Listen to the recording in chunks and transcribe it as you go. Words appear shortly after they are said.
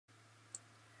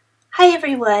Hi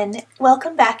everyone,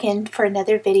 welcome back in for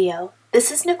another video. This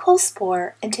is Nicole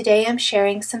Spohr, and today I'm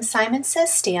sharing some Simon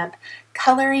Says stamp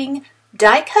coloring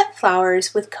die-cut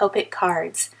flowers with Copic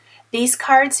cards. These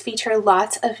cards feature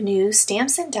lots of new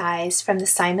stamps and dies from the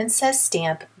Simon Says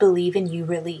stamp Believe in You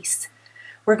release.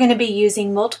 We're going to be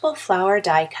using multiple flower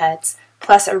die cuts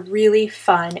plus a really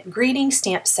fun greeting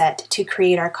stamp set to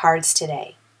create our cards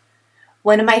today.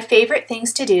 One of my favorite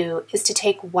things to do is to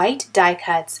take white die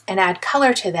cuts and add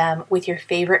color to them with your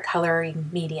favorite coloring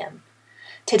medium.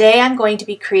 Today I'm going to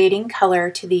be creating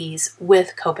color to these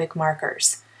with Copic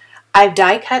markers. I've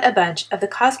die cut a bunch of the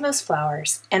Cosmos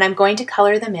flowers and I'm going to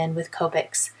color them in with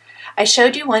Copics. I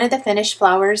showed you one of the finished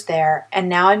flowers there, and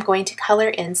now I'm going to color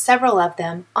in several of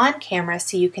them on camera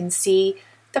so you can see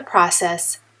the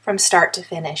process from start to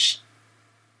finish.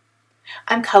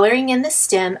 I'm coloring in the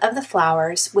stem of the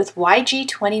flowers with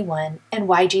YG21 and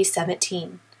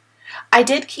YG17. I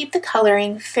did keep the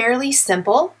coloring fairly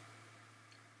simple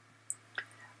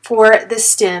for the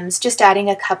stems, just adding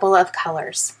a couple of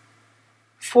colors.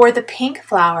 For the pink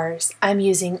flowers, I'm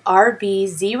using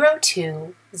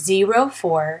RB02,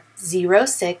 04,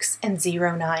 06, and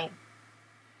 09.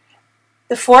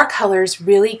 The four colors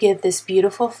really give this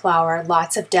beautiful flower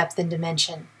lots of depth and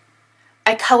dimension.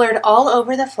 I colored all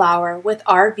over the flower with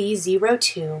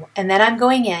RB02, and then I'm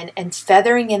going in and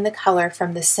feathering in the color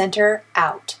from the center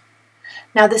out.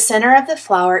 Now the center of the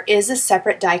flower is a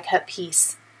separate die cut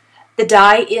piece. The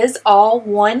die is all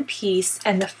one piece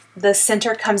and the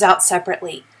center comes out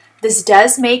separately. This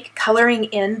does make coloring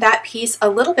in that piece a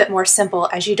little bit more simple,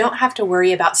 as you don't have to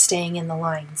worry about staying in the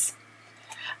lines.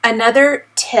 Another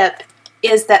tip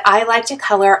is that I like to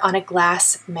color on a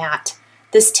glass mat.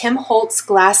 This Tim Holtz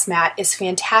glass mat is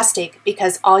fantastic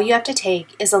because all you have to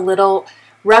take is a little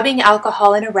rubbing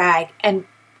alcohol in a rag and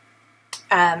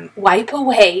wipe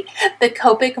away the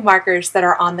Copic markers that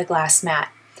are on the glass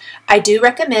mat. I do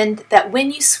recommend that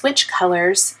when you switch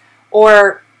colors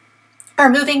or are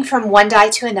moving from one die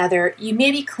to another, you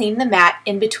maybe clean the mat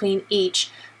in between each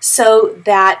so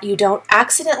that you don't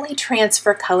accidentally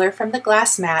transfer color from the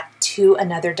glass mat to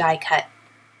another die cut.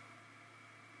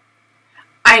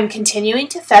 I'm continuing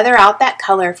to feather out that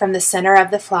color from the center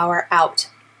of the flower out,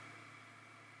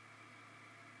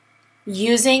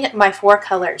 using my four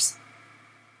colors.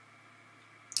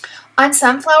 On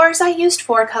some flowers I used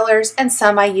 4 colors and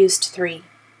some I used 3.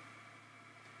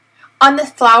 On the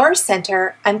flower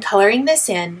center, I'm coloring this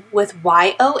in with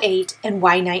Y08 and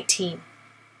Y19.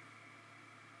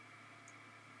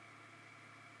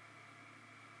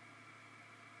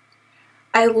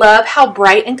 I love how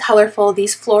bright and colorful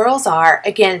these florals are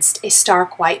against a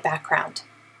stark white background.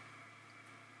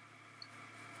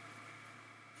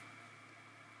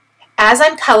 As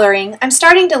I'm coloring, I'm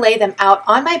starting to lay them out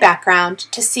on my background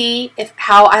to see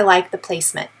how I like the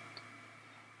placement.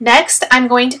 Next, I'm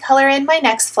going to color in my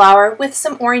next flower with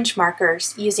some orange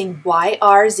markers using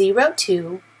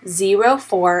YR02,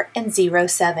 04, and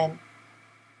 07.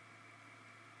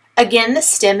 Again, the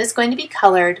stem is going to be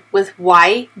colored with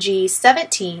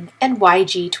YG17 and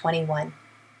YG21.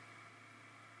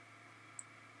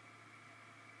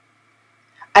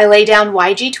 I lay down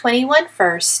YG21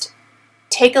 first,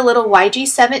 take a little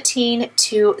YG17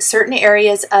 to certain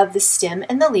areas of the stem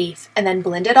and the leaf, and then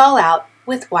blend it all out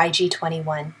with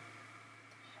YG21.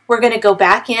 We're going to go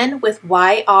back in with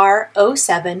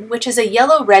YR07, which is a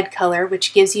yellow-red color,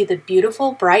 which gives you the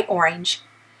beautiful bright orange,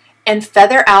 and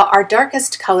feather out our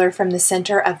darkest color from the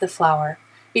center of the flower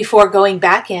before going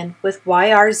back in with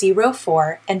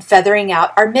YR04 and feathering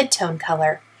out our mid-tone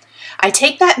color. I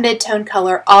take that mid-tone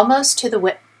color almost to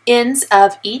the ends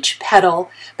of each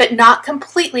petal, but not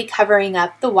completely covering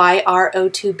up the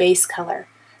YR02 base color.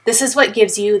 This is what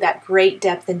gives you that great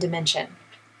depth and dimension.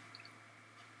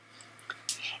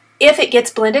 If it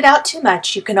gets blended out too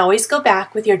much, you can always go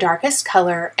back with your darkest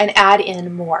color and add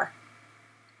in more.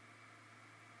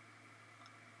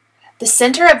 The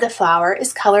center of the flower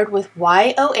is colored with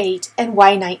Y08 and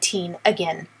Y19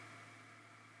 again.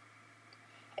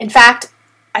 In fact,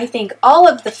 I think all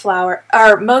of the flower,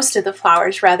 or most of the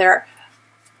flowers rather,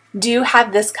 do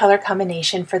have this color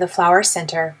combination for the flower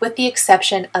center, with the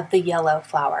exception of the yellow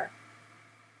flower.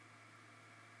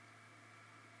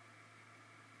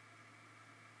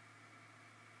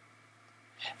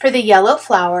 For the yellow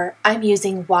flower, I'm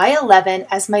using Y11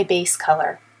 as my base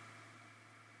color.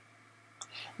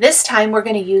 This time we're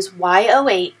going to use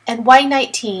Y08 and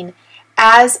Y19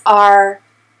 as our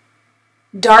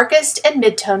darkest and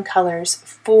mid-tone colors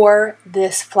for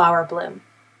this flower bloom.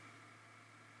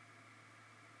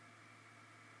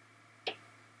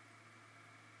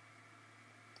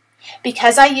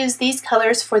 Because I use these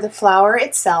colors for the flower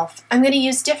itself, I'm going to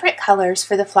use different colors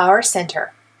for the flower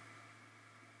center,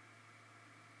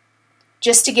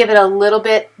 just to give it a little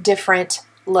bit different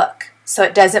look so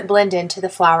it doesn't blend into the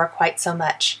flower quite so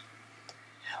much.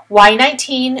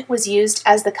 Y19 was used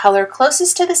as the color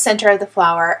closest to the center of the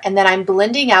flower, and then I'm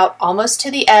blending out almost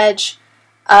to the edge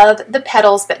of the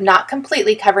petals but not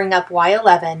completely covering up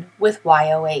Y11 with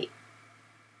Y08.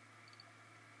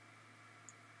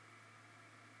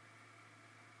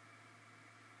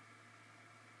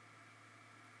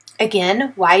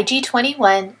 Again,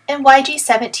 YG21 and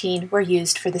YG17 were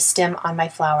used for the stem on my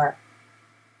flower.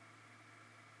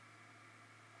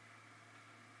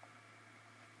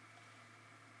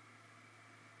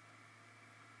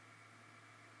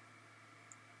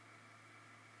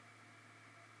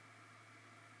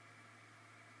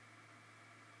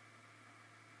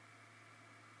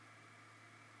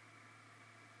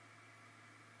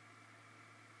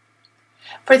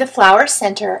 For the flower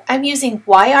center, I'm using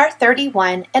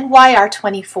YR31 and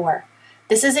YR24.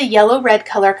 This is a yellow-red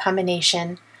color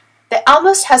combination that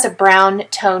almost has a brown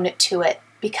tone to it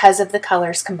because of the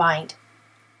colors combined.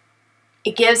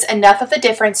 It gives enough of a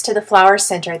difference to the flower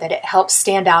center that it helps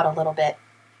stand out a little bit.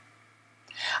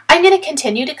 I'm going to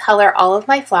continue to color all of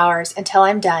my flowers until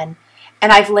I'm done,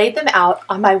 and I've laid them out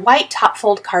on my white top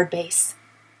fold card base.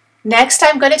 Next,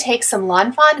 I'm going to take some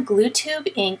Lawn Fawn glue tube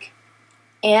ink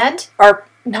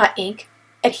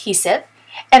adhesive,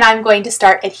 and I'm going to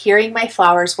start adhering my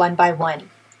flowers one by one.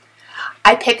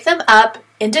 I picked them up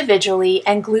individually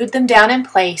and glued them down in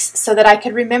place so that I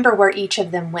could remember where each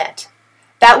of them went.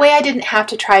 That way I didn't have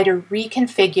to try to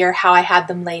reconfigure how I had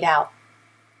them laid out.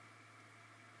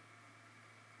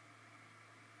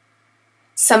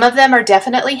 Some of them are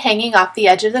definitely hanging off the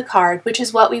edge of the card, which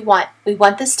is what we want. We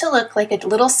want this to look like a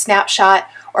little snapshot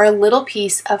or a little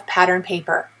piece of pattern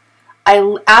paper.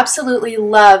 I absolutely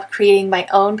love creating my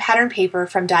own pattern paper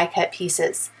from die cut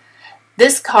pieces.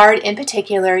 This card in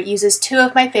particular uses two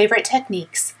of my favorite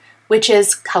techniques, which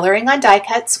is coloring on die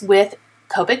cuts with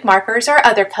Copic markers or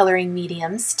other coloring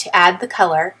mediums to add the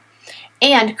color,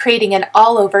 and creating an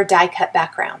all-over die cut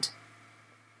background.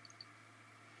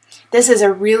 This is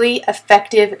a really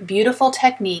effective, beautiful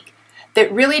technique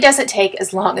that really doesn't take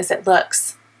as long as it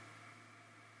looks.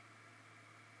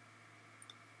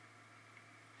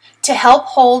 To help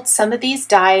hold some of these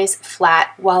dies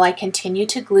flat while I continue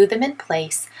to glue them in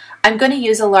place, I'm going to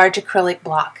use a large acrylic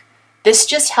block. This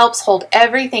just helps hold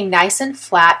everything nice and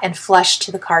flat and flush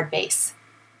to the card base.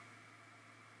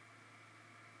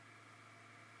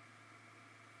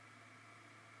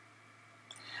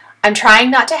 I'm trying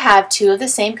not to have two of the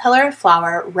same color of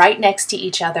flower right next to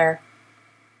each other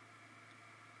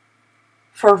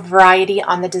for variety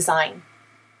on the design.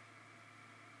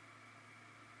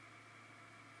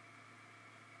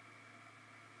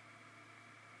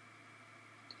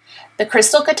 The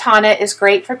crystal katana is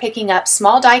great for picking up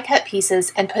small die cut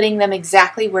pieces and putting them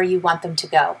exactly where you want them to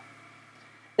go.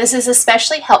 This is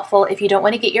especially helpful if you don't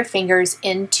want to get your fingers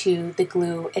into the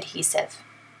glue adhesive.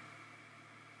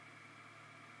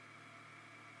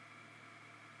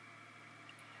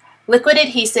 Liquid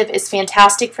adhesive is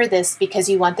fantastic for this because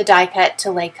you want the die cut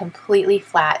to lay completely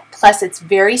flat, plus it's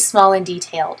very small and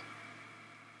detailed.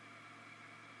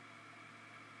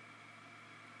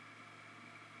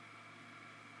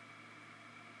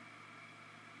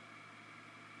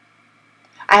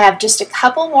 I have just a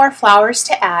couple more flowers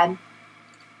to add.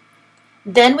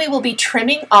 Then we will be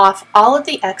trimming off all of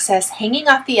the excess hanging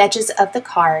off the edges of the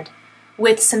card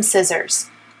with some scissors.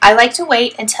 I like to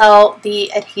wait until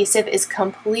the adhesive is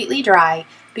completely dry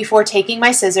before taking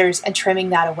my scissors and trimming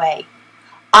that away.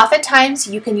 Oftentimes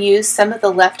you can use some of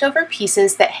the leftover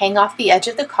pieces that hang off the edge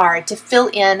of the card to fill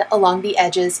in along the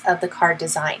edges of the card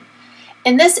design.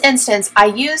 In this instance, I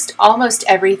used almost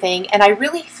everything and I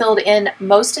really filled in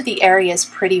most of the areas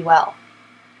pretty well.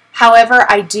 However,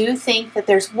 I do think that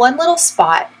there's one little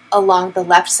spot along the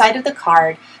left side of the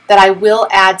card that I will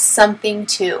add something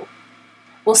to.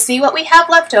 We'll see what we have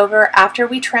left over after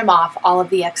we trim off all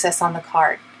of the excess on the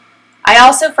card. I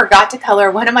also forgot to color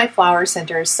one of my flower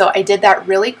centers, so I did that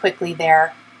really quickly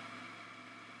there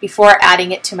before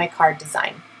adding it to my card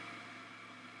design.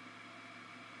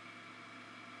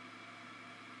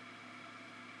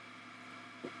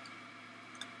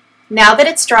 Now that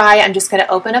it's dry, I'm just going to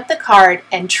open up the card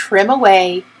and trim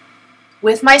away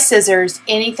with my scissors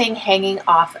anything hanging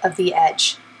off of the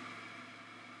edge.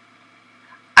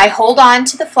 I hold on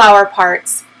to the flower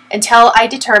parts until I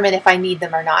determine if I need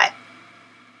them or not.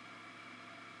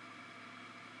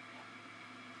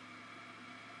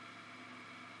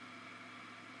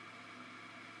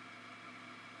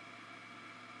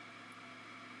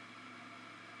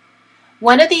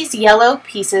 One of these yellow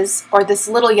pieces, or this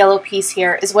little yellow piece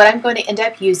here, is what I'm going to end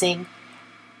up using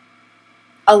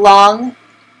along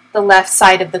the left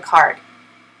side of the card.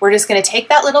 We're just going to take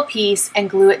that little piece and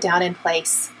glue it down in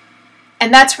place.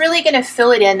 And that's really going to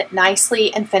fill it in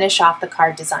nicely and finish off the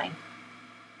card design.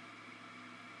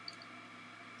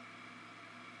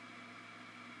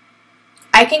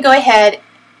 I can go ahead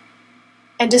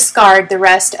and discard the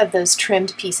rest of those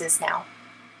trimmed pieces now.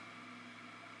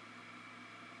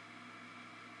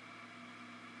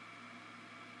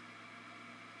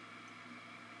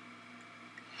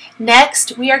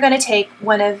 Next, we are going to take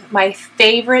one of my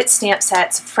favorite stamp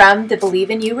sets from the Believe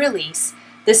in You release.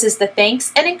 This is the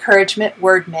Thanks and Encouragement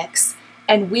Word Mix,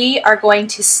 and we are going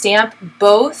to stamp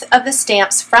both of the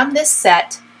stamps from this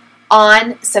set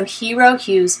on some Hero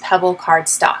Hues Pebble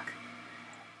cardstock.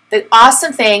 The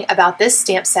awesome thing about this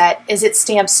stamp set is it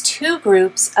stamps two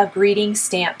groups of greeting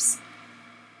stamps.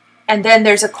 And then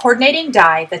there's a coordinating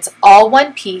die that's all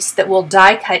one piece that will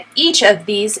die cut each of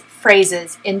these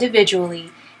phrases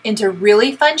individually into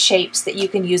really fun shapes that you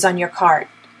can use on your card.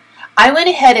 I went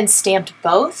ahead and stamped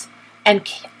both,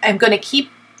 and I'm going to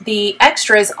keep the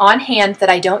extras on hand that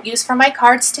I don't use for my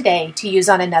cards today to use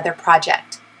on another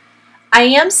project. I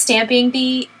am stamping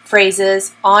the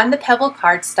phrases on the Pebble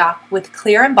cardstock with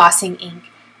clear embossing ink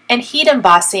and heat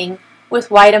embossing with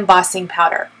white embossing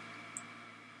powder.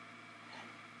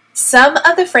 Some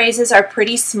of the phrases are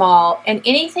pretty small, and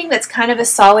anything that's kind of a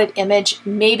solid image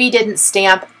maybe didn't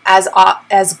stamp as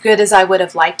good as I would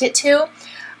have liked it to.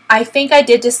 I think I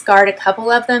did discard a couple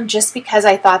of them just because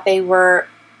I thought they were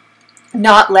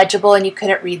not legible and you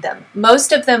couldn't read them.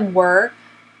 Most of them were.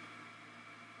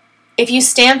 If you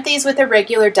stamped these with a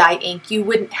regular dye ink, you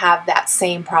wouldn't have that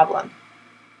same problem.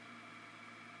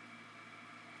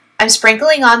 I'm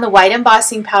sprinkling on the white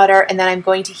embossing powder, and then I'm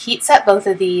going to heat set both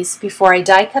of these before I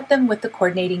die cut them with the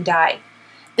coordinating die.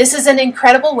 This is an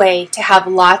incredible way to have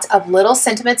lots of little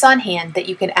sentiments on hand that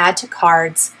you can add to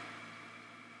cards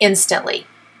instantly.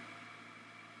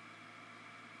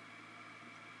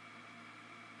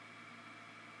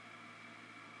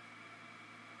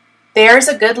 There's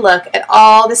a good look at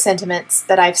all the sentiments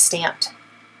that I've stamped.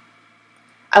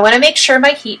 I want to make sure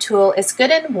my heat tool is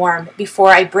good and warm before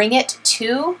I bring it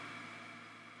to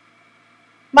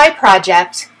my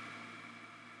project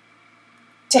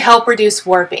to help reduce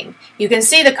warping. You can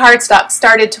see the cardstock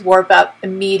started to warp up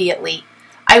immediately.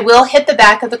 I will hit the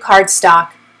back of the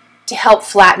cardstock to help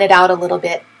flatten it out a little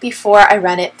bit before I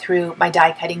run it through my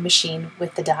die cutting machine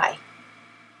with the die.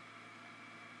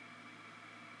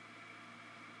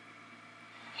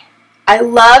 I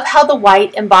love how the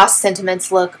white embossed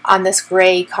sentiments look on this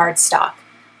gray cardstock.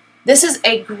 This is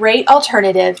a great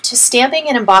alternative to stamping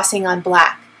and embossing on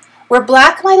black. Where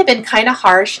black might have been kind of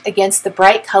harsh against the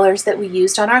bright colors that we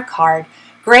used on our card,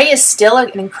 gray is still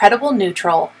an incredible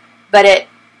neutral, but it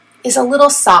is a little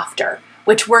softer,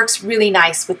 which works really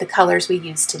nice with the colors we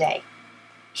use today.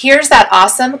 Here's that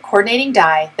awesome coordinating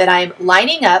die that I'm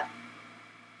lining up,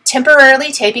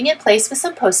 temporarily taping in place with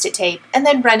some Post-it tape, and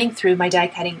then running through my die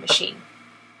cutting machine.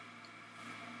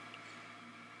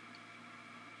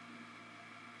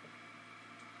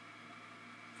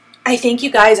 I think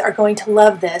you guys are going to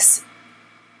love this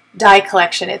die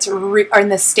collection. Or in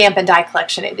the stamp and die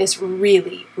collection. It is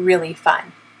really, really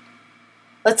fun.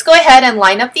 Let's go ahead and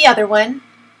line up the other one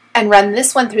and run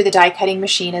this one through the die cutting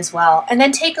machine as well, and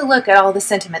then take a look at all the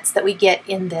sentiments that we get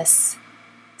in this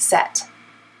set.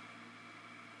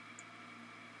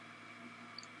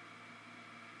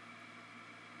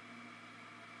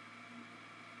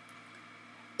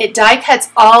 It die cuts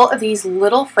all of these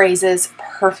little phrases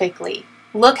perfectly.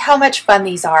 Look how much fun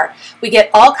these are. We get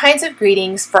all kinds of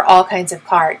greetings for all kinds of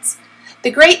cards. The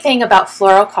great thing about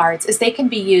floral cards is they can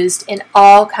be used in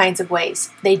all kinds of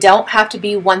ways. They don't have to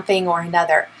be one thing or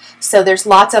another. So there's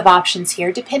lots of options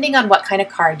here depending on what kind of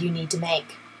card you need to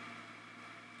make.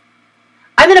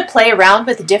 I'm going to play around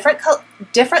with different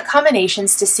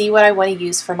combinations to see what I want to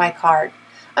use for my card.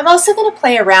 I'm also going to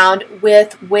play around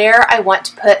with where I want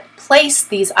to place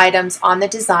these items on the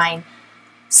design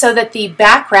so that the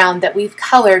background that we've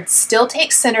colored still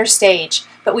takes center stage,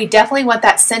 but we definitely want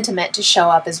that sentiment to show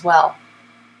up as well.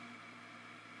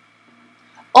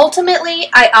 Ultimately,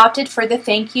 I opted for the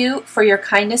thank you for your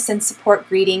kindness and support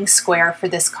greeting square for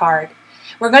this card.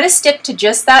 We're going to stick to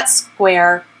just that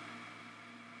square,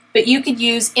 but you could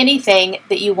use anything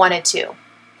that you wanted to.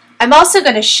 I'm also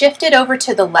going to shift it over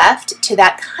to the left to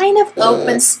that kind of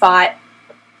open spot.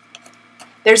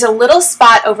 There's a little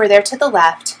spot over there to the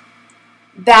left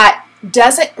that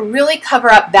doesn't really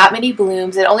cover up that many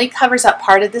blooms. It only covers up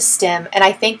part of the stem, and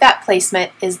I think that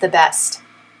placement is the best.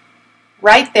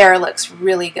 Right there looks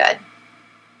really good.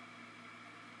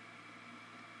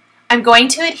 I'm going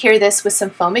to adhere this with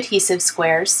some foam adhesive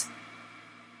squares.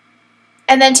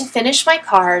 And then to finish my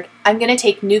card, I'm going to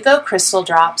take Nuvo crystal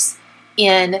drops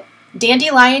in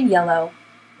Dandelion Yellow,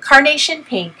 Carnation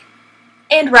Pink,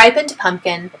 and Ripened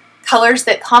Pumpkin, colors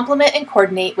that complement and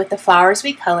coordinate with the flowers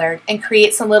we colored and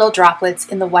create some little droplets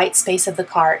in the white space of the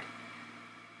card.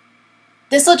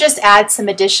 This will just add some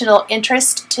additional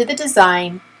interest to the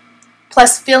design,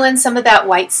 plus fill in some of that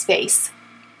white space.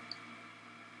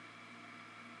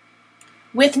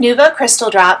 With Nuvo crystal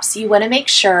drops, you want to make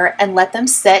sure and let them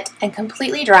sit and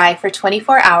completely dry for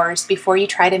 24 hours before you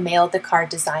try to mail the card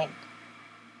design.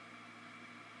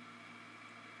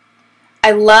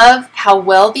 I love how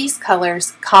well these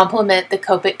colors complement the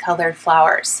Copic colored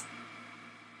flowers.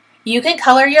 You can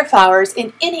color your flowers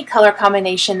in any color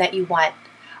combination that you want.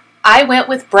 I went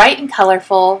with bright and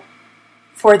colorful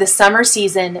for the summer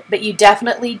season, but you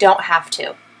definitely don't have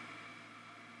to.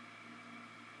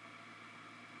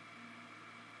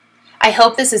 I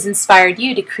hope this has inspired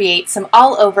you to create some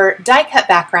all-over die-cut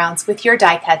backgrounds with your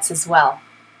die cuts as well.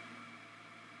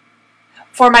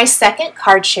 For my second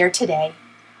card share today,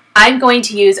 I'm going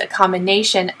to use a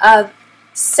combination of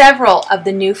several of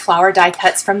the new flower die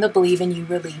cuts from the Believe in You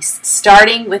release,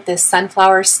 starting with this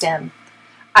sunflower stem.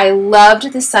 I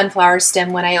loved the sunflower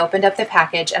stem when I opened up the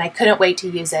package and I couldn't wait to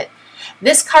use it.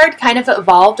 This card kind of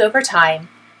evolved over time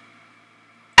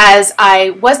as I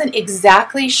wasn't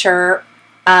exactly sure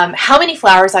how many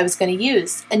flowers I was going to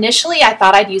use. Initially, I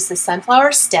thought I'd use the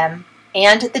sunflower stem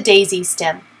and the daisy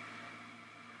stem.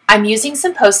 I'm using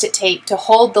some Post-it tape to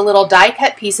hold the little die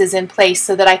cut pieces in place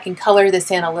so that I can color this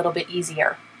in a little bit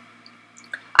easier.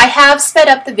 I have sped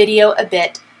up the video a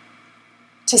bit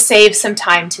to save some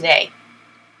time today.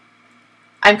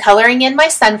 I'm coloring in my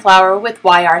sunflower with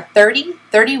YR 30,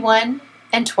 31,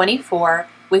 and 24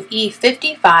 with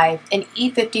E55 and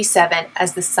E57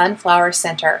 as the sunflower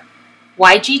center.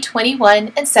 YG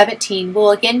 21 and 17 will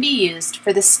again be used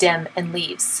for the stem and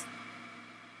leaves.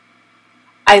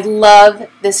 I love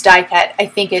this die cut. I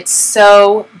think it's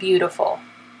so beautiful.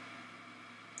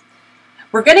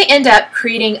 We're going to end up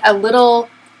creating a little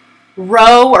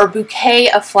row or bouquet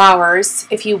of flowers,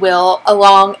 if you will,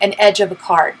 along an edge of a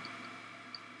card.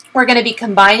 We're going to be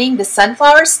combining the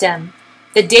sunflower stem,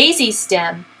 the daisy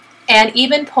stem, and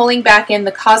even pulling back in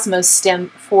the cosmos stem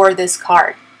for this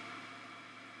card.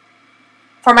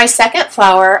 For my second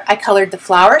flower, I colored the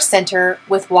flower center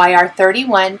with YR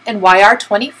 31 and YR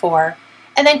 24,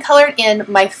 and then colored in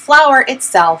my flower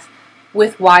itself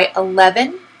with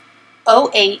Y11,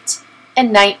 08,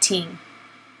 and 19.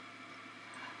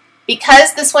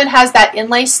 Because this one has that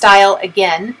inlay style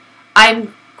again,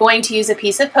 I'm going to use a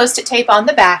piece of Post-it tape on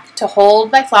the back to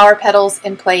hold my flower petals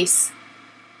in place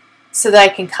so that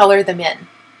I can color them in.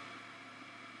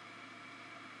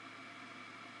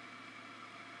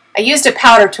 I used a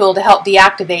powder tool to help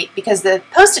deactivate because the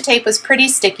Post-it tape was pretty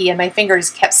sticky and my fingers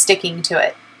kept sticking to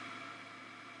it.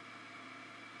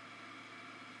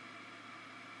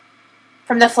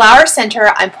 From the flower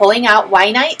center, I'm pulling out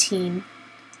Y19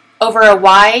 over a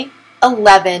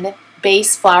Y11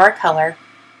 base flower color,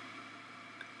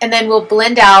 and then we'll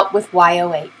blend out with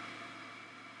Y08.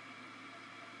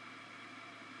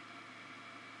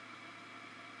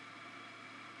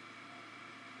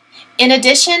 In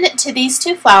addition to these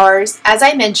two flowers, as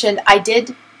I mentioned, I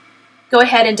did go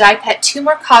ahead and die cut two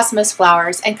more cosmos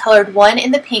flowers and colored one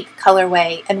in the pink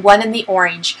colorway and one in the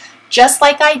orange, just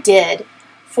like I did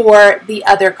for the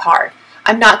other card.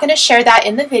 I'm not going to share that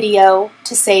in the video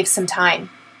to save some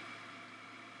time.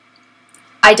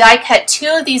 I die cut two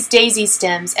of these daisy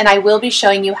stems, and I will be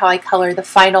showing you how I color the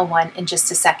final one in just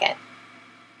a second.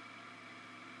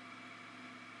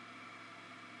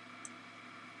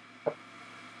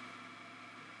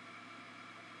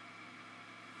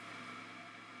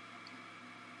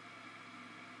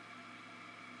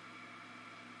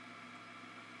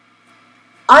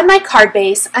 On my card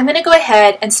base, I'm going to go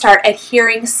ahead and start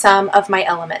adhering some of my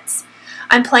elements.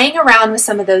 I'm playing around with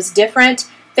some of those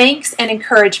different thanks and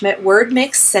encouragement word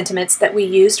mix sentiments that we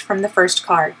used from the first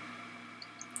card.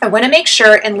 I want to make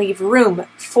sure and leave room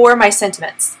for my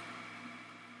sentiments.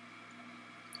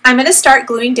 I'm going to start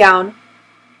gluing down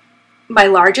my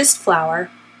largest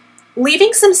flower,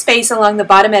 leaving some space along the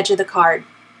bottom edge of the card.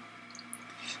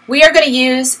 We are going to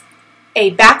use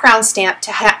a background stamp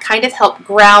to kind of help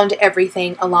ground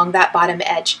everything along that bottom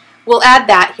edge. We'll add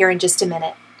that here in just a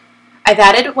minute. I've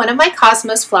added one of my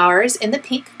cosmos flowers in the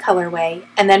pink colorway,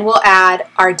 and then we'll add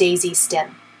our daisy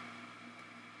stem.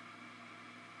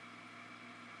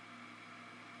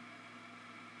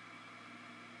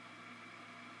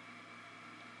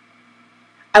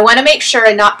 I want to make sure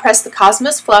and not press the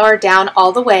Cosmos flower down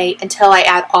all the way until I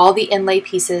add all the inlay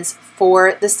pieces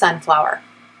for the sunflower.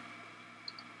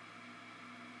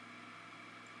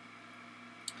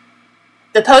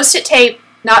 The Post-it tape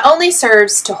not only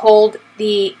serves to hold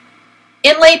the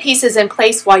inlay pieces in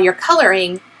place while you're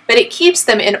coloring, but it keeps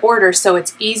them in order so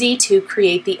it's easy to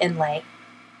create the inlay.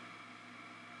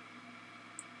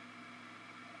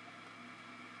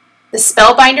 The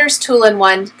Spellbinders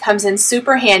Tool-in-One comes in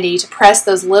super handy to press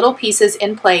those little pieces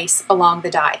in place along the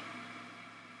die.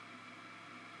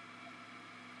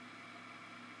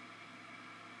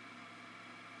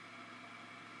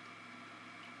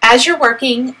 As you're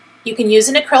working, you can use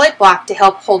an acrylic block to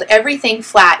help hold everything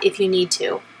flat if you need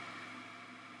to.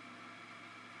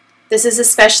 This is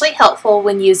especially helpful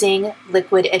when using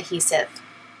liquid adhesive.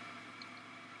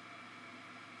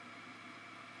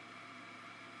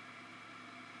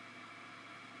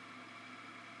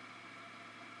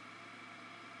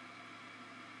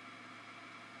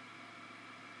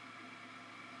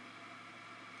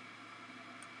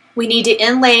 We need to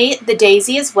inlay the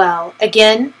daisy as well.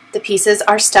 Again, the pieces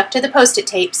are stuck to the Post-it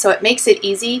tape, so it makes it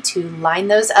easy to line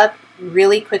those up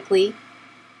really quickly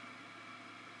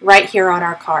right here on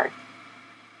our card.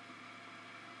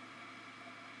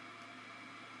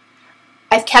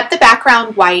 I've kept the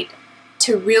background white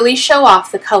to really show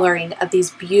off the coloring of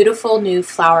these beautiful new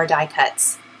flower die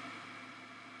cuts.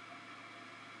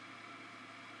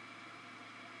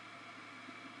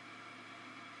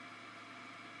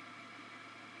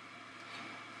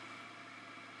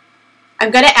 I'm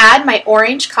going to add my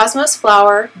orange Cosmos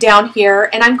flower down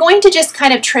here, and I'm going to just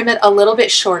kind of trim it a little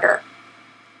bit shorter.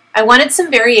 I wanted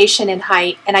some variation in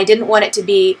height, and I didn't want it to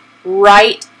be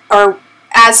right or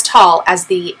as tall as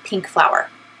the pink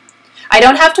flower. I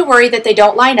don't have to worry that they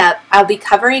don't line up. I'll be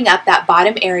covering up that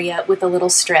bottom area with a little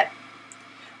strip.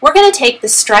 We're going to take the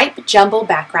Stripe Jumble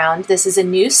background. This is a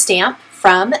new stamp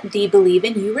from the Believe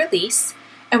in You release,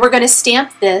 and we're going to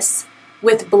stamp this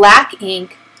with black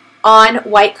ink on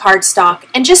white cardstock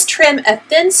and just trim a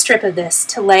thin strip of this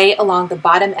to lay along the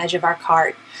bottom edge of our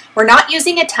card. We're not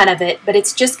using a ton of it, but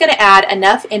it's just going to add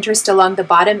enough interest along the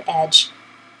bottom edge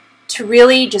to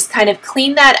really just kind of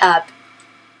clean that up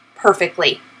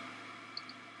perfectly.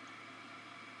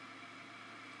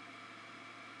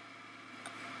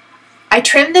 I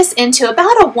trimmed this into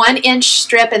about a 1-inch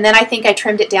strip, and then I think I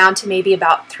trimmed it down to maybe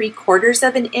about 3/4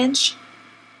 of an inch.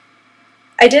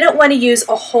 I didn't want to use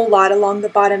a whole lot along the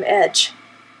bottom edge.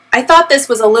 I thought this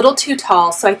was a little too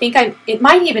tall, so I think it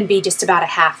might even be just about a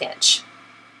 1/2 inch.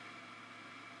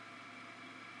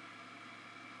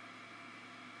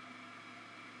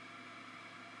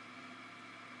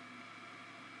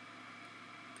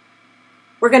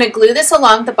 We're going to glue this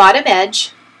along the bottom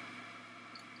edge.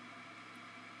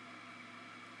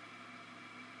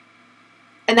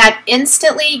 And that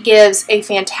instantly gives a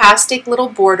fantastic little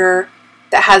border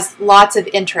that has lots of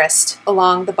interest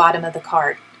along the bottom of the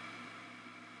card.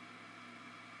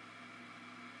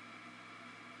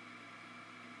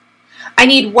 I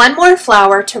need one more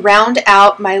flower to round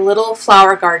out my little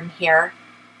flower garden here,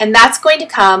 and that's going to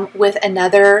come with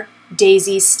another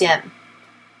daisy stem.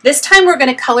 This time we're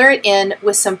going to color it in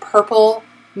with some purple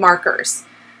markers.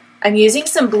 I'm using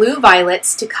some blue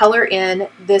violets to color in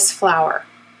this flower.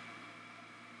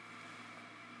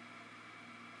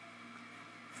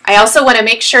 I also want to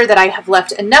make sure that I have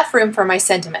left enough room for my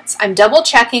sentiments. I'm double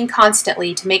checking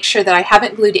constantly to make sure that I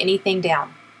haven't glued anything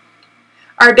down.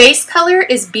 Our base color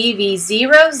is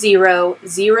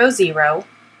BV0000,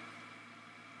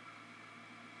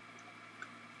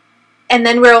 and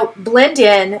then we'll blend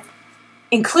in,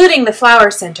 including the flower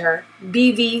center,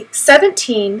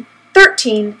 BV17,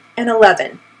 13, and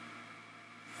 11.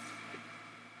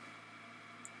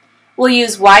 We'll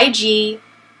use YG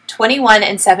 21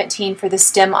 and 17 for the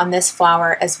stem on this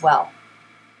flower as well.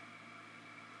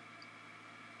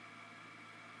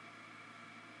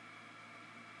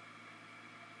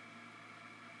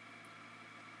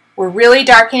 We're really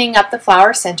darkening up the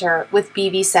flower center with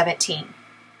BV17.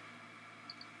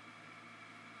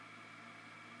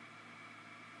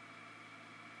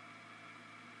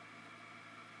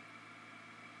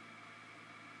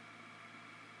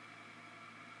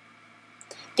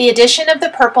 The addition of the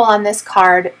purple on this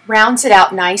card rounds it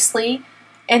out nicely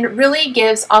and really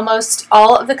gives almost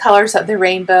all of the colors of the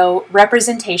rainbow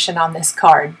representation on this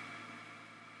card.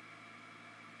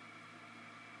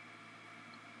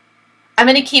 I'm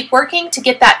going to keep working to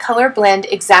get that color blend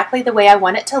exactly the way I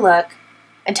want it to look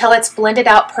until it's blended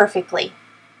out perfectly.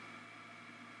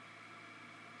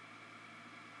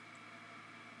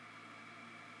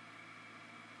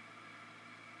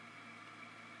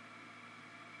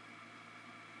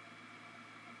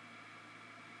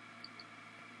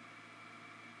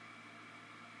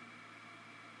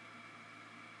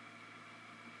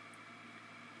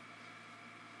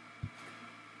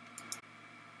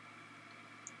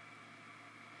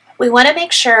 We want to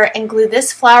make sure and glue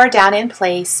this flower down in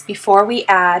place before we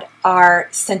add our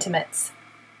sentiments.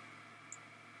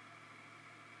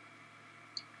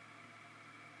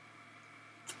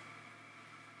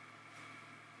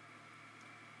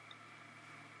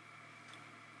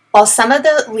 While some of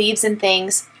the leaves and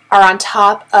things are on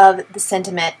top of the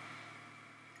sentiment,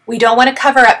 we don't want to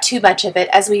cover up too much of it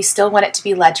as we still want it to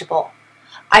be legible.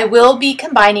 I will be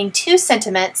combining two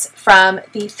sentiments from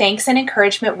the Thanks and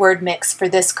Encouragement word mix for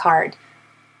this card.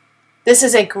 This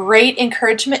is a great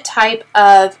encouragement type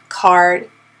of card,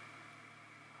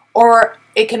 or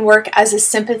it can work as a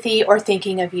sympathy or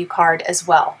thinking of you card as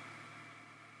well.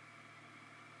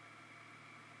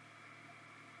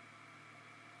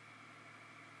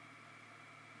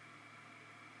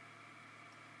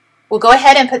 We'll go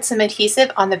ahead and put some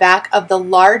adhesive on the back of the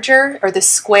larger or the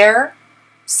square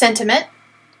sentiment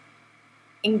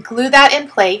and glue that in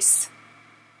place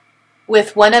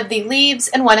with one of the leaves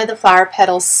and one of the flower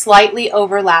petals slightly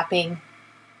overlapping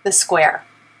the square.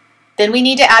 Then we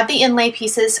need to add the inlay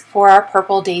pieces for our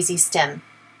purple daisy stem.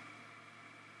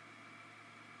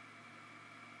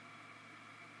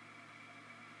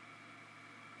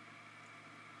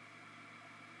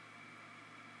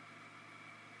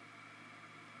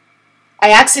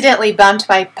 I accidentally bumped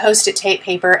my Post-it tape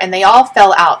paper and they all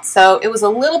fell out, so it was a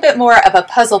little bit more of a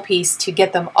puzzle piece to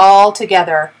get them all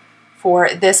together for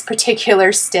this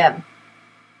particular stem.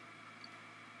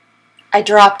 I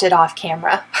dropped it off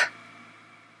camera.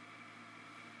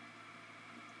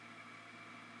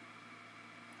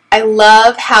 I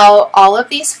love how all of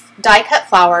these die-cut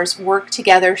flowers work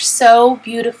together so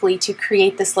beautifully to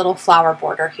create this little flower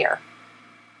border here.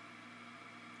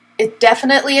 It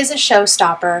definitely is a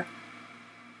showstopper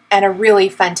and a really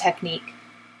fun technique.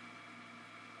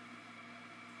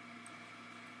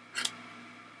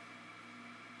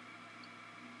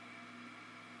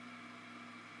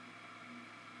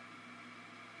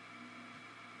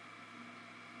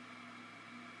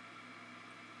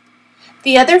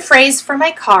 The other phrase for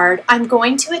my card I'm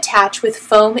going to attach with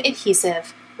foam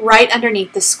adhesive right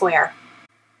underneath the square.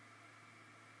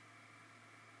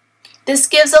 This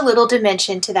gives a little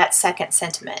dimension to that second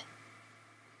sentiment.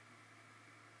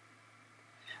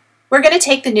 We're going to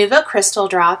take the Nuvo crystal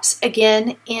drops,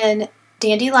 again in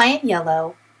Dandelion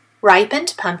Yellow,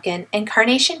 Ripened Pumpkin, and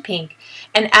Carnation Pink,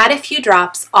 and add a few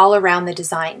drops all around the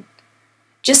design.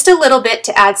 Just a little bit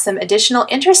to add some additional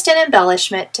interest and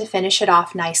embellishment to finish it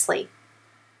off nicely.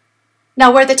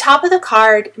 Now where the top of the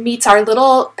card meets our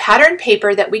little pattern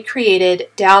paper that we created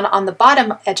down on the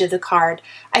bottom edge of the card,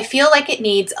 I feel like it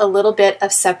needs a little bit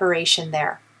of separation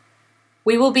there.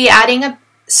 We will be adding a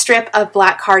strip of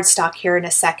black cardstock here in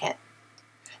a second.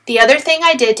 The other thing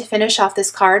I did to finish off this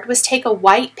card was take a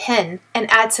white pin and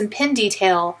add some pin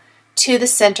detail to the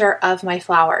center of my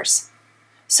flowers.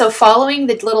 So following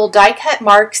the little die cut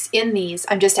marks in these,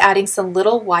 I'm just adding some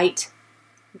little white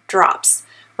drops.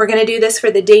 We're going to do this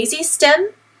for the daisy stem,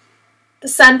 the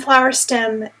sunflower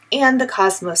stem, and the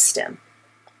cosmos stem.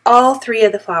 All three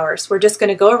of the flowers. We're just going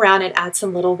to go around and add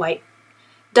some little white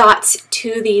dots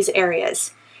to these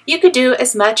areas. You could do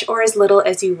as much or as little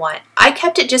as you want. I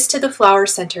kept it just to the flower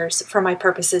centers for my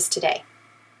purposes today.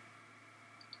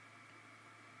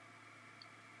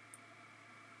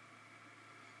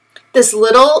 This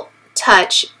little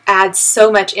touch adds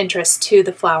so much interest to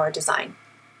the flower design.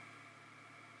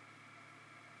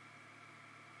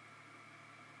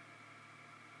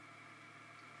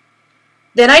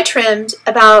 Then I trimmed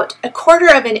about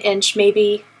 1/4 of an inch,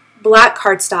 maybe black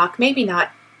cardstock, maybe not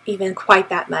even quite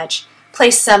that much.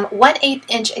 Place some 1/8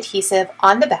 inch adhesive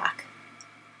on the back.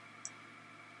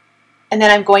 And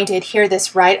then I'm going to adhere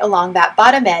this right along that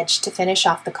bottom edge to finish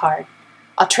off the card.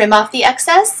 I'll trim off the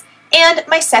excess and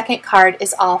my second card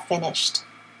is all finished.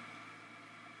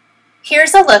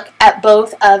 Here's a look at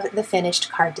both of the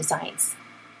finished card designs.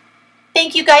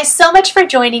 Thank you guys so much for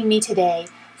joining me today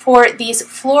for these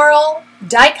floral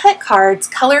die-cut cards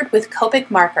colored with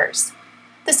Copic markers.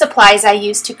 The supplies I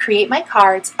used to create my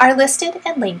cards are listed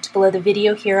and linked below the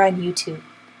video here on YouTube.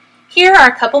 Here are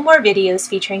a couple more videos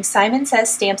featuring Simon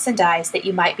Says stamps and dies that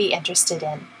you might be interested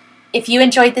in. If you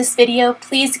enjoyed this video,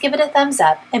 please give it a thumbs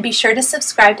up and be sure to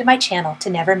subscribe to my channel to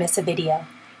never miss a video.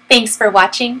 Thanks for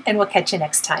watching, and we'll catch you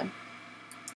next time.